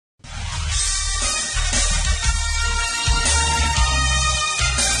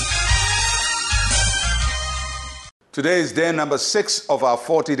Today is day number 6 of our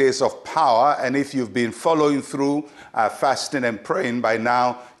 40 days of power. And if you've been following through fasting and praying, by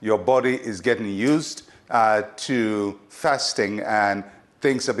now your body is getting used to fasting and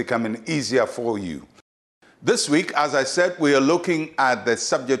things are becoming easier for you. This week, as I said, we are looking at the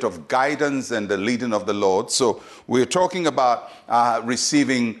subject of guidance and the leading of the Lord. So we're talking about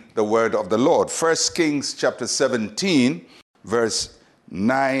receiving the word of the Lord. 1 Kings chapter 17, verse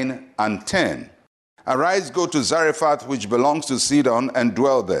 9 and 10. Arise, go to Zarephath, which belongs to Sidon, and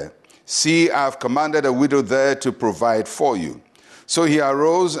dwell there. See, I have commanded a widow there to provide for you. So he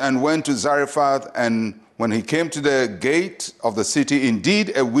arose and went to Zarephath, and when he came to the gate of the city,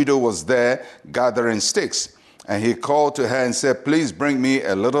 indeed a widow was there gathering sticks. And he called to her and said, Please bring me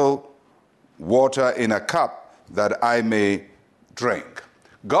a little water in a cup that I may drink.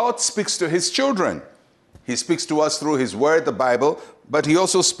 God speaks to his children. He speaks to us through his word, the Bible, but he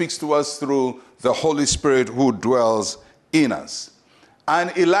also speaks to us through the Holy Spirit who dwells in us.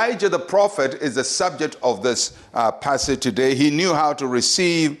 And Elijah the prophet is the subject of this passage today. He knew how to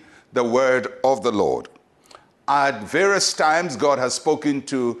receive the word of the Lord. At various times, God has spoken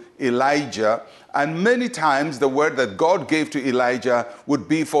to Elijah, and many times the word that God gave to Elijah would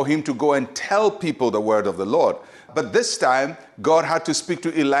be for him to go and tell people the word of the Lord. But this time, God had to speak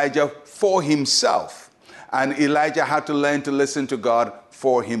to Elijah for himself, and Elijah had to learn to listen to God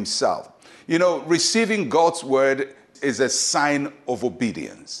for himself. You know, receiving God's word is a sign of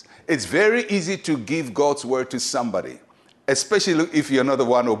obedience. It's very easy to give God's word to somebody, especially if you're not the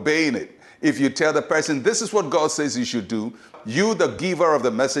one obeying it. If you tell the person, this is what God says you should do, you, the giver of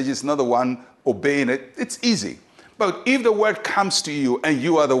the message, is not the one obeying it, it's easy. But if the word comes to you and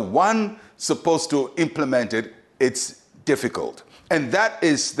you are the one supposed to implement it, it's difficult. And that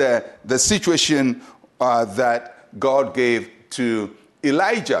is the situation that God gave to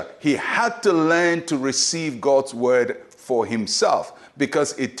Elijah. He had to learn to receive God's word for himself,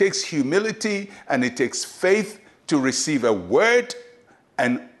 because it takes humility and it takes faith to receive a word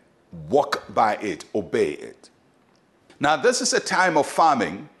and walk by it, obey it. Now, this is a time of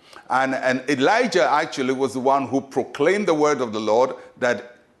farming, and Elijah actually was the one who proclaimed the word of the Lord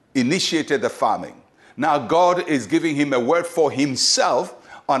that initiated the farming. Now, God is giving him a word for himself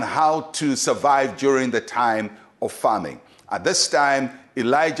on how to survive during the time of farming. At this time,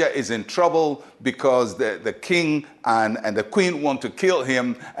 Elijah is in trouble because the king and the queen want to kill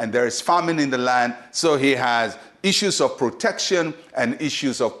him, and there is famine in the land, so he has issues of protection and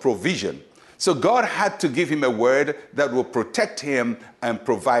issues of provision. So God had to give him a word that will protect him and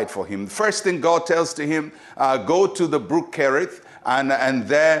provide for him. First thing God tells to him, go to the brook Kerith, and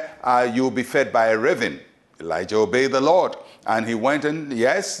there you will be fed by a raven. Elijah obeyed the Lord, and he went, and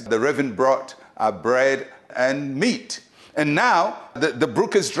yes, the raven brought bread and meat. And now the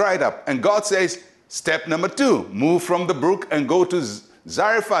brook is dried up, and God says, step number 2, move from the brook and go to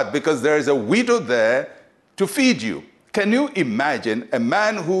Zarephath, because there is a widow there to feed you. Can you imagine a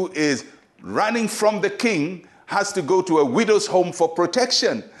man who is running from the king has to go to a widow's home for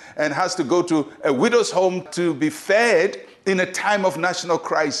protection, and has to go to a widow's home to be fed in a time of national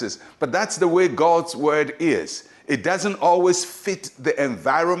crisis? But that's the way God's word is. It doesn't always fit the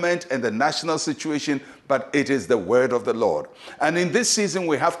environment and the national situation, but it is the word of the Lord. And in this season,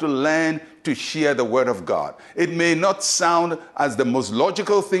 we have to learn to hear the word of God. It may not sound as the most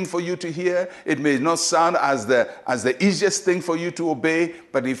logical thing for you to hear. It may not sound as the easiest thing for you to obey.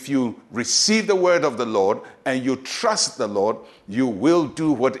 But if you receive the word of the Lord and you trust the Lord, you will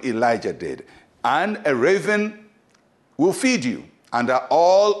do what Elijah did. And a raven will feed you under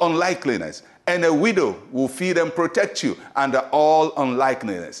all unlikeliness, and a widow will feed and protect you under all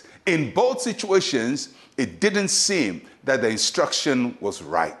unlikeliness. In both situations, it didn't seem that the instruction was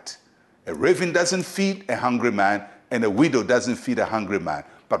right. A raven doesn't feed a hungry man, and a widow doesn't feed a hungry man.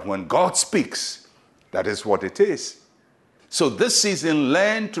 But when God speaks, that is what it is. So this season,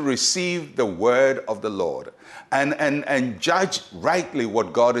 learn to receive the word of the Lord and judge rightly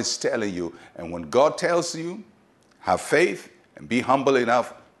what God is telling you. And when God tells you, have faith and be humble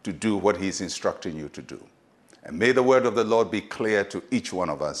enough to do what he's instructing you to do. And may the word of the Lord be clear to each one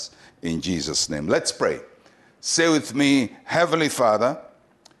of us in Jesus' name. Let's pray. Say with me, Heavenly Father,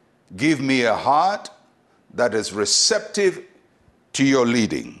 give me a heart that is receptive to your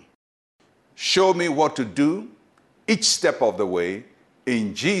leading. Show me what to do each step of the way.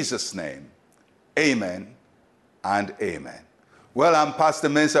 In Jesus' name, amen and amen. Well, I'm Pastor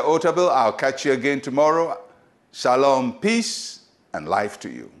Mensa Otabil. I'll catch you again tomorrow. Shalom, peace, and life to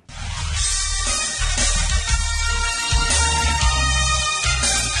you.